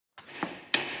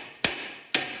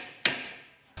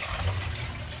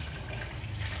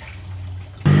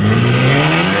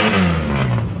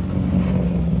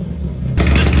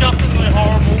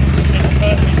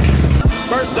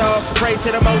praise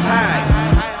to the Most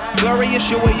High. Glorious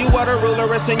you and you are the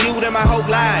ruler, it's in you that my hope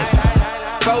lies.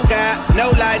 Faux God,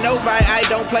 no lie, no bite, I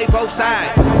don't play both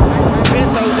sides. Been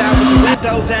so down with the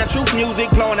windows down, truth music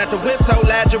blowing at the whip so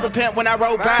loud you repent when I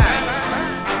roll by.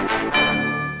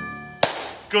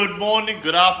 Good morning,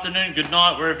 good afternoon, good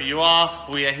night, wherever you are.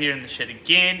 We are here in the shed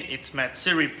again. It's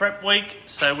Matsuri prep week,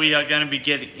 so we are going to be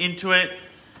getting into it.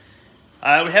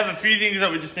 We have a few things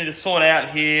that we just need to sort out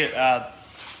here.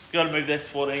 Got to move that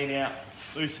 14 out,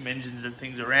 move some engines and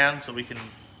things around so we can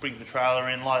bring the trailer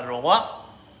in, load it all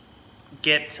up,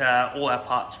 get all our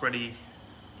parts ready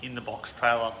in the box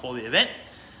trailer for the event.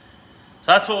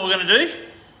 So that's what we're going to do.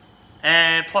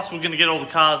 And plus we're going to get all the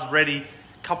cars ready,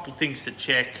 a couple things to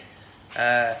check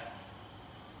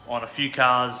on a few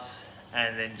cars,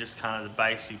 and then just kind of the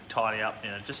basic tidy up,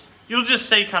 you'll just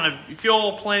see kind of, if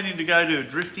you're planning to go to a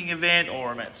drifting event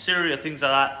or a Matsuri or things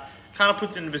like that, kind of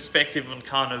puts into perspective on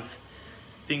kind of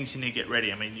things you need to get ready.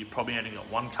 I mean, you probably only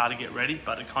got one car to get ready,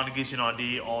 but it kind of gives you an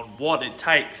idea on what it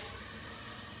takes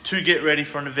to get ready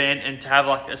for an event and to have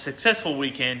like a successful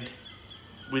weekend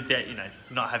without,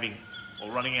 not having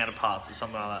or running out of parts or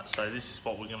something like that. So this is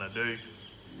what we're going to do.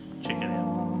 Check it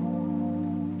out.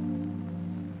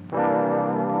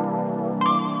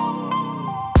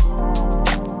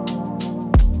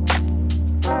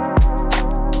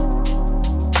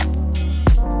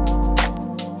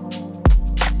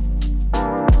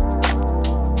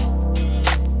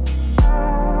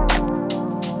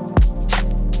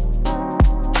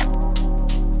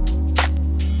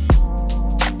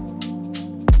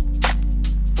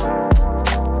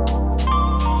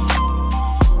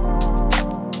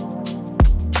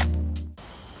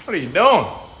 What are you doing?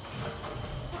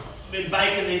 Been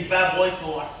baking these bad boys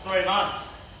for like 3 months.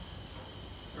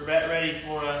 We're about ready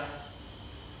for a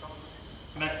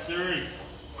Matsuri.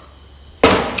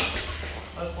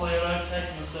 Hopefully I don't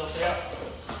take myself out.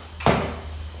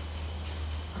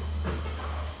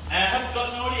 And I have got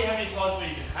no idea how many tires we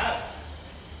can have.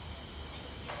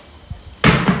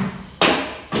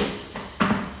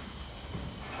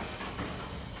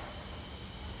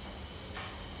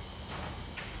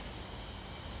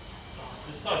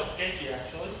 It's so sketchy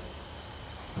actually.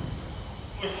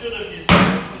 We should have used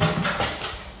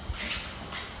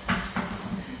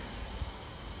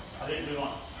I think we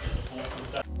might get the ball for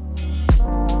that.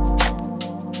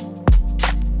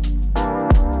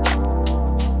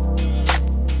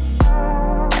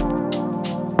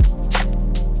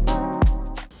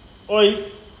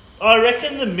 I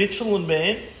reckon the Michelin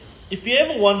Man, if you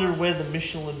ever wondered where the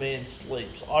Michelin Man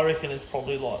sleeps, I reckon it's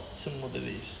probably like similar to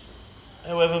this.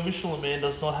 However, Michelin Man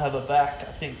does not have a back,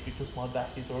 I think, because my back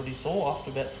is already sore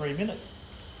after about 3 minutes.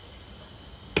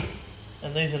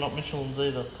 And these are not Michelins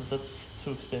either, because that's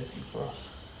too expensive for us.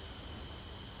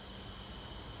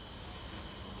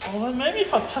 Although maybe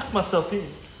if I tuck myself in,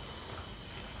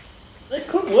 it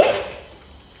could work.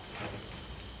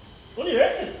 What do you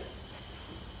reckon?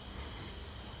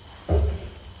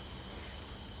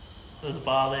 There's a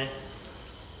bar there.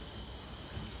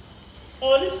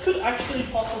 Oh, this could actually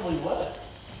possibly work.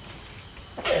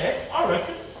 Yeah, I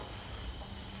reckon.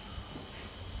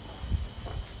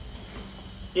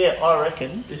 Yeah, I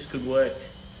reckon this could work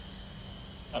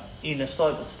in a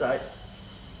sober state.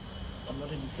 I'm not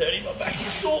even 30, my back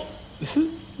is sore.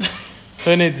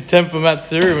 Who needs a tent for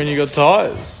Matsuri when you got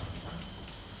tyres?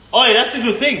 Oh yeah, that's a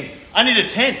good thing. I need a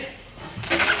tent.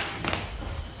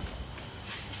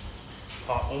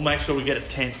 Alright, we'll make sure we get a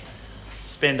tent.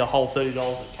 Spend a whole $30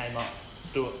 that came up.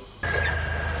 Let's do it.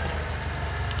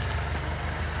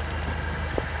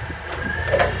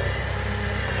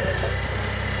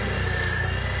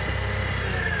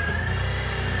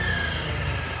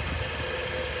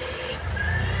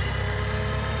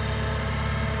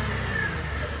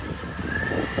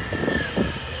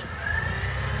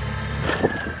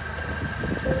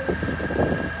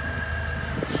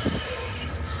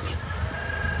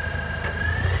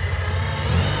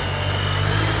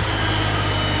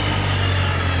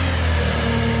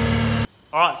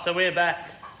 Alright, so we're back.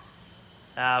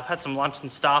 I've had some lunch and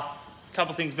stuff. A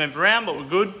couple of things moved around, but we're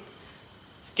good.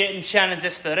 It's getting Shannon's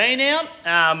S13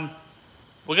 out.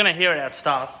 We're going to hear it how it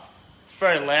starts. It's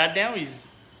very loud now. He's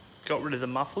got rid of the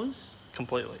mufflers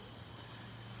completely.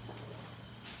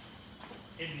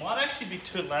 It might actually be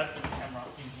too loud for the camera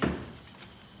in here.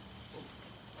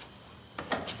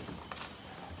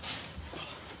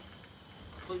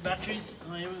 Full batteries.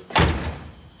 Oh, here we go.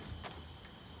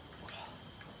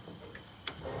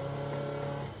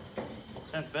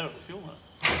 Sounds better with fuel, huh?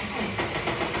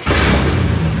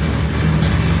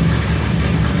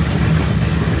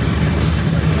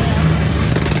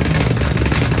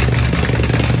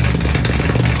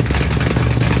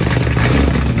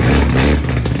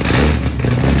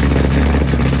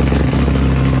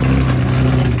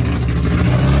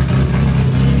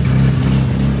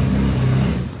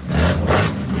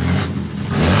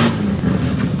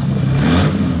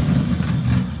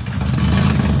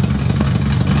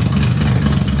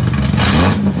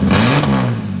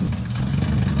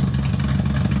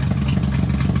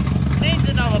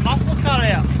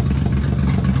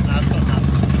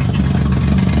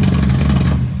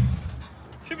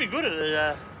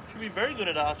 Should be very good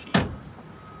at Archie.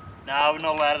 No, we're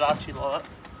not allowed at Archie like that.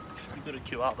 Should be good at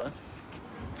QR though.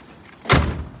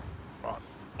 Right,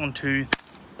 on to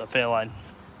the Fairlane.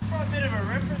 For a bit of a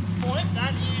reference point,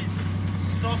 that is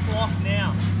stock lock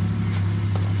now.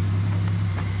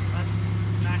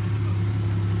 That's maximum.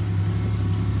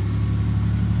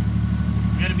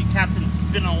 I'm going to be captain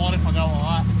spinning a lot if I go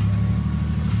like that.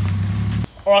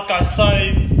 Alright guys, so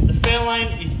the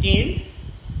Fairlane is in,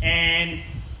 and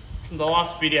from the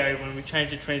last video when we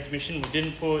changed the transmission, we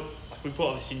didn't put, we put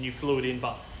obviously new fluid in,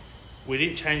 but we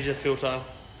didn't change the filter,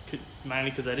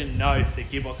 mainly because I didn't know if the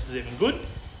gearbox is even good.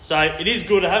 So it is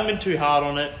good. I haven't been too hard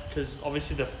on it because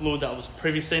obviously the fluid that was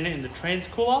previously in it in the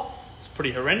Kncukles is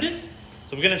pretty horrendous.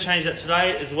 So we're going to change that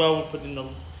today as well. We're putting the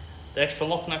extra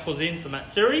lock knuckles in for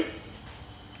Matsuri.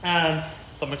 So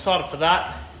I'm excited for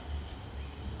that.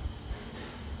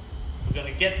 We're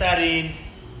going to get that in,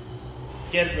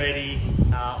 get it ready.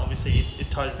 Obviously it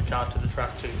tows the car to the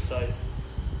track too, so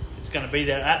it's going to be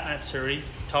there at Matsuri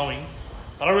towing.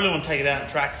 But I really want to take it out on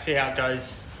track, see how it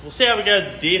goes. We'll see how we go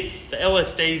with the diff. The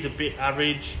LSD is a bit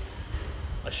average.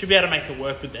 I should be able to make it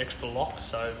work with the extra lock,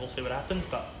 so we'll see what happens.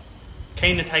 But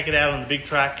keen to take it out on the big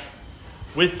track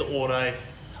with the auto,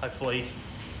 hopefully.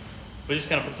 We're just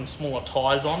going to put some smaller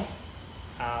tyres on,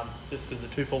 just because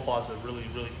the 245s are really,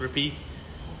 really grippy.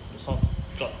 It's not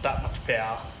got that much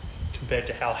power compared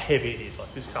to how heavy it is.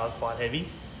 Like, this car's quite heavy,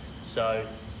 so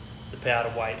the power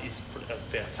to weight is a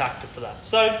big factor for that.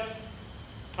 So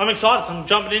I'm excited, so I'm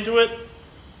jumping into it.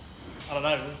 I don't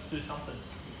know, let's do something.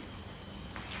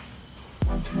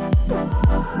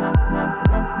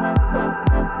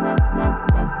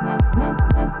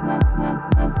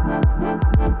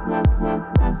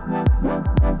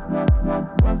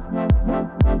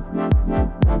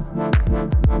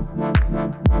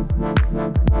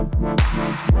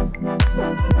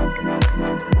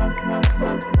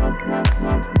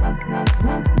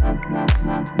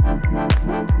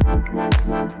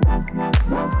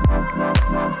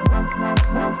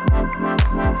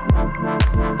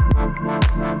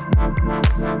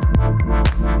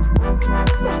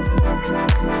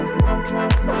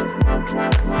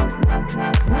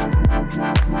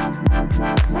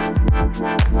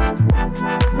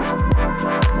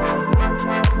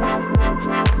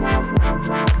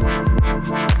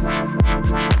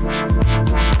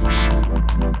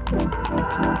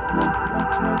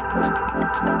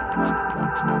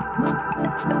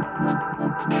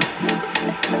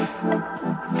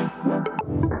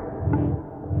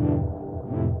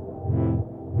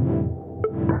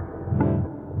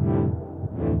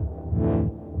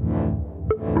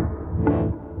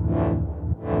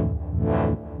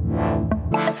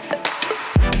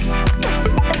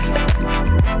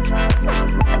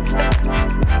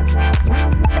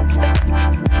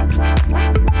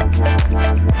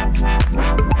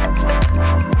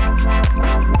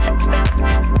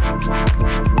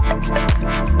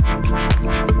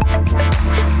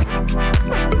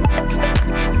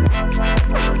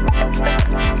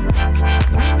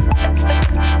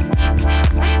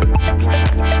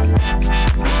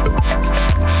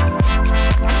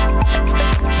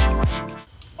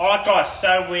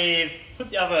 So we've put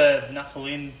the other knuckle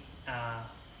in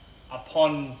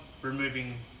upon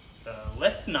removing the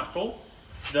left knuckle.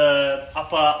 The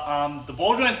upper, the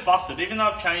ball joint's busted, even though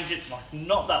I've changed it like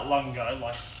not that long ago.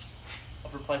 Like,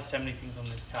 I've replaced so many things on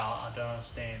this car, I don't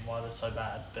understand why they're so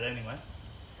bad. But anyway,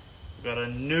 we've got a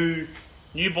new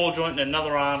ball joint and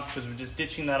another arm because we're just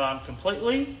ditching that arm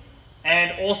completely.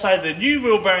 And also the new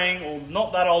wheel bearing, or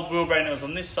not that old wheel bearing that was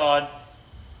on this side,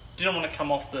 didn't want to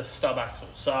come off the stub axle,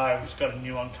 so we've got a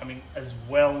new one coming as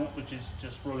well, which is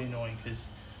just really annoying because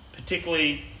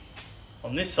particularly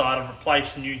on this side I've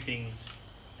replaced new things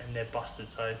and they're busted,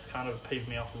 so it's kind of peeved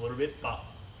me off a little bit, but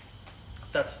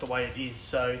that's the way it is.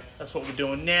 So that's what we're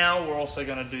doing now. We're also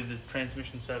going to do the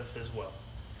transmission service as well.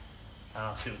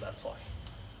 See what that's like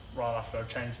right after I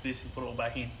change this and put it all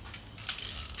back in.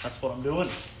 That's what I'm doing,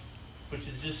 which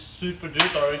is just super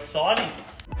duper exciting.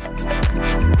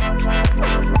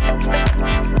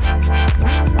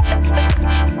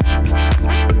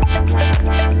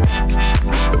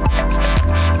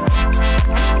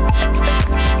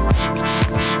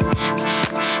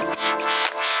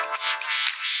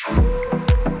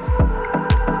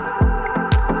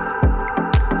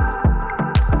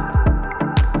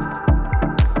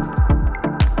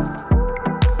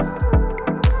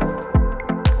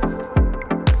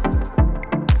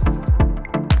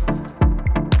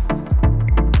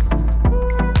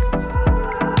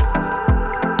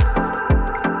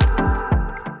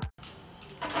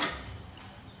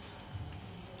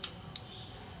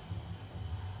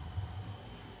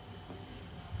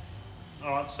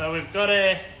 Alright, so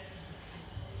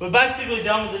we're basically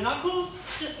done with the knuckles.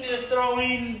 Just need to throw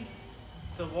in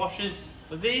the washers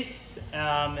for this,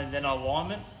 and then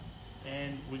alignment,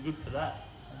 and we're good for that.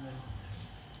 And then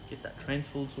get that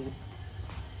transfer sorted.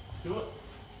 Do it.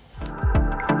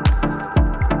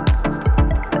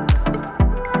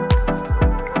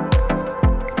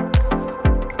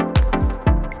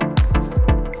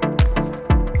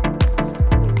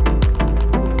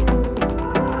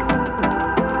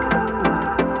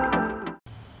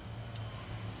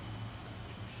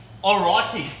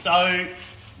 Alrighty, so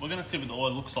we're going to see what the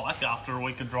oil looks like after a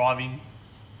week of driving.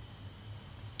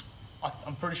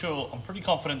 I'm pretty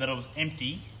confident that it was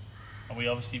empty, and we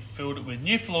obviously filled it with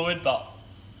new fluid, but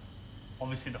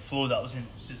obviously the fluid that was in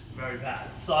was just very bad.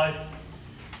 So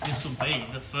this will be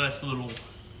the first little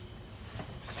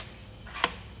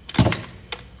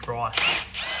dry.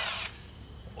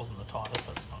 It wasn't the tightest,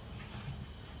 that's not.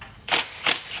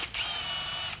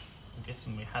 I'm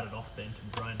guessing we had it off then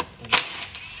to drain it fully.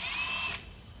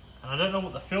 And I don't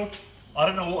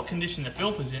know what condition the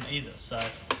filter's in either, so.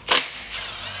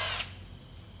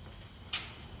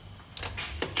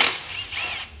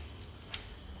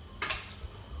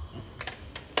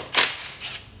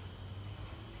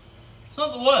 It's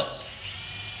not the worst.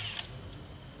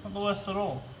 Not the worst at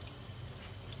all.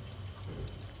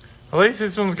 At least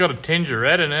this one's got a tinge of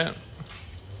red in it.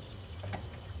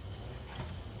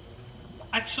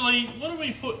 Actually, what do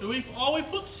we put? We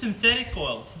put synthetic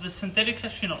oil. So the synthetic's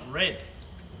actually not red.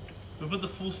 We put the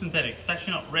full synthetic. It's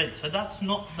actually not red, so that's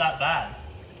not that bad.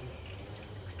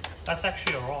 That's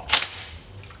actually alright.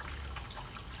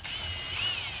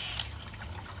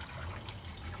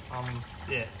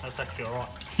 Yeah, that's actually alright.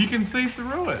 You can see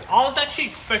through it. I was actually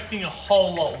expecting a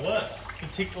whole lot worse,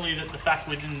 particularly the fact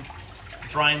we didn't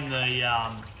drain the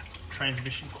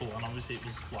transmission cooler, and obviously it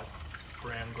was like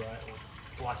brown grey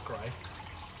or light grey.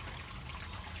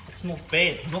 It's not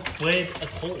bad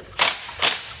at all.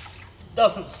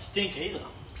 Doesn't stink either,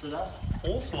 so that's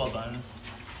also a bonus.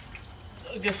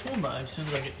 I guess we'll know as soon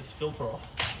as I get this filter off.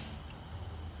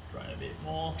 Drain a bit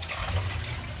more.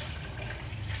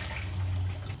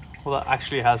 Well, that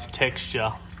actually has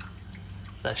texture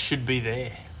that should be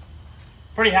there.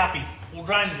 Pretty happy. We'll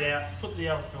drain it out, put the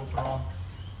other filter on.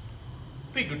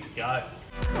 Be good to go.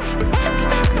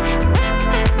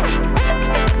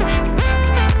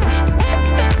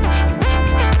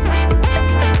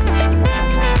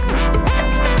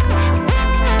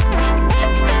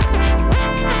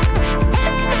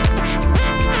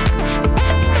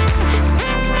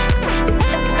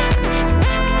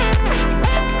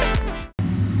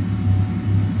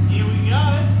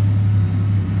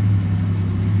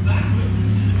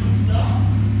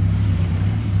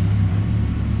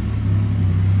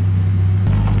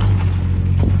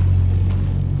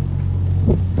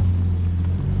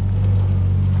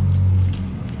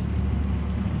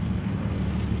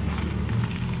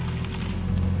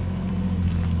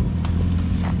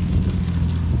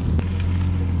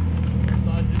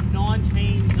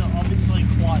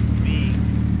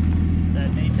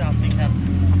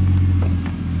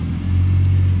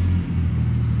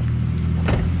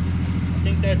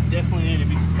 Definitely need to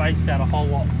be spaced out a whole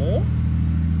lot more.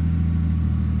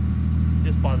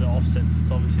 Just by the offsets,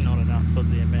 it's obviously not enough for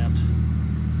the amount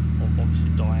of obviously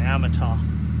diameter,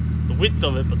 the width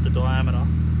of it, but the diameter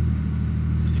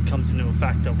obviously comes into a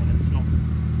factor when it's not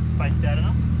spaced out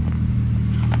enough.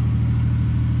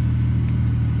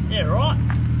 Yeah, right.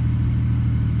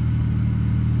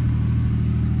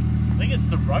 I think it's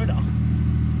the rotor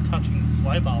touching the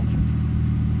sway bar link.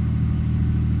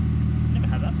 Never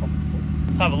had that problem before.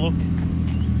 Let's have a look.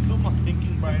 Got my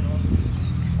thinking brain on.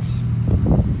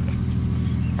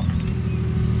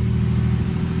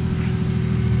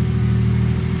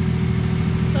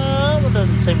 It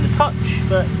doesn't seem to touch,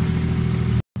 but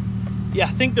yeah,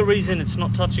 I think the reason it's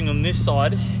not touching on this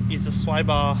side is the sway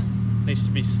bar needs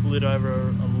to be slid over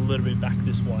a little bit back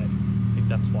this way. I think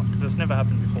that's why, because it's never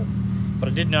happened before. But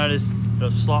I did notice that it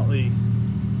was slightly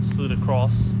slid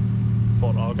across.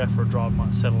 Thought I'll go for a drive,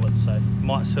 might settle it, so it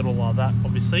might settle like that,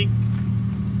 obviously.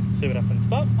 See what happens.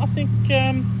 But I think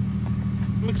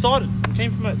I'm excited. I'm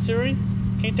keen for Matsuri.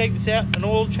 Keen to take this out, an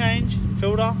oil change,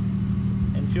 filter,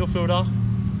 and fuel filter.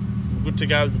 We're good to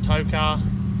go with the tow car,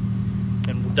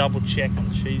 and we'll double check on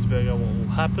the cheeseburger what will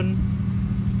happen,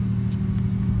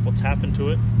 what's happened to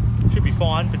it. Should be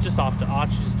fine, but just after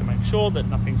arches to make sure that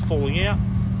nothing's falling out.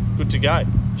 Good to go.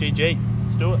 GG.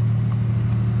 Let's do it.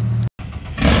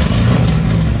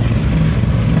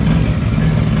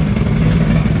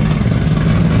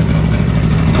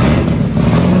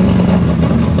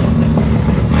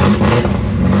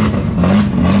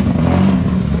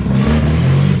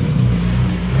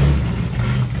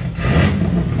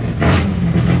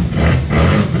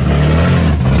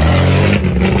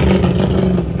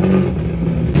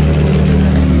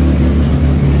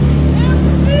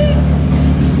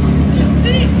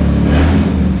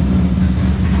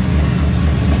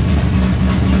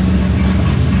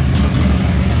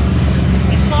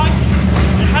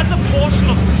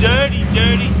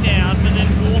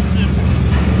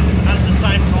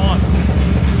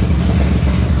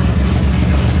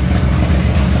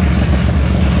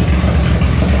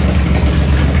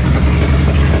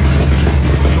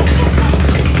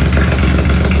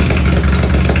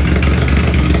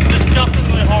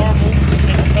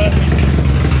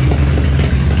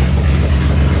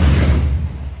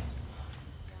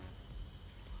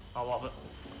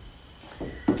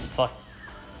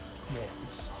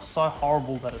 so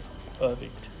horrible that it's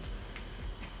perfect.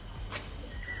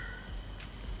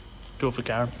 Do it for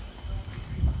Karen.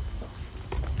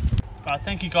 Alright,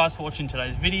 thank you guys for watching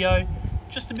today's video.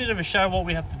 Just a bit of a show what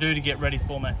we have to do to get ready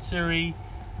for Matsuri.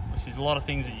 There's a lot of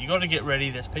things that you got to get ready.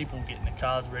 There's people getting the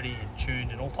cars ready and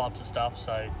tuned and all types of stuff.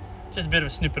 So just a bit of a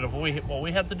snippet of what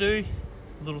we have to do,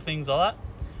 little things like that.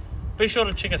 Be sure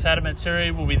to check us out at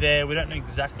Matsuri. We'll be there. We don't know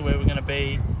exactly where we're going to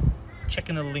be.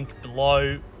 Checking the link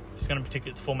below. It's going to be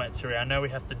tickets for Matsuri. I know we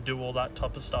have to do all that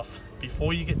type of stuff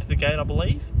before you get to the gate, I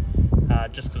believe,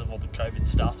 just because of all the COVID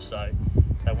stuff. So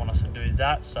they want us to do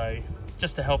that. So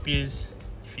just to help you,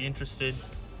 if you're interested,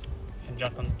 you can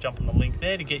jump on the link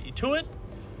there to get you to it.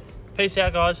 Peace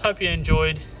out, guys. Hope you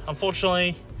enjoyed.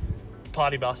 Unfortunately, the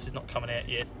party bus is not coming out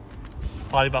yet.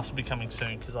 Party bus will be coming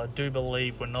soon because I do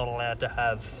believe we're not allowed to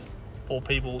have 4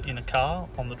 people in a car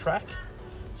on the track.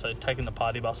 So taking the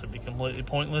party bus would be completely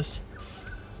pointless.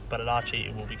 But at Archie,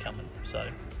 it will be coming. So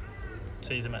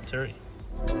see you at Matsuri.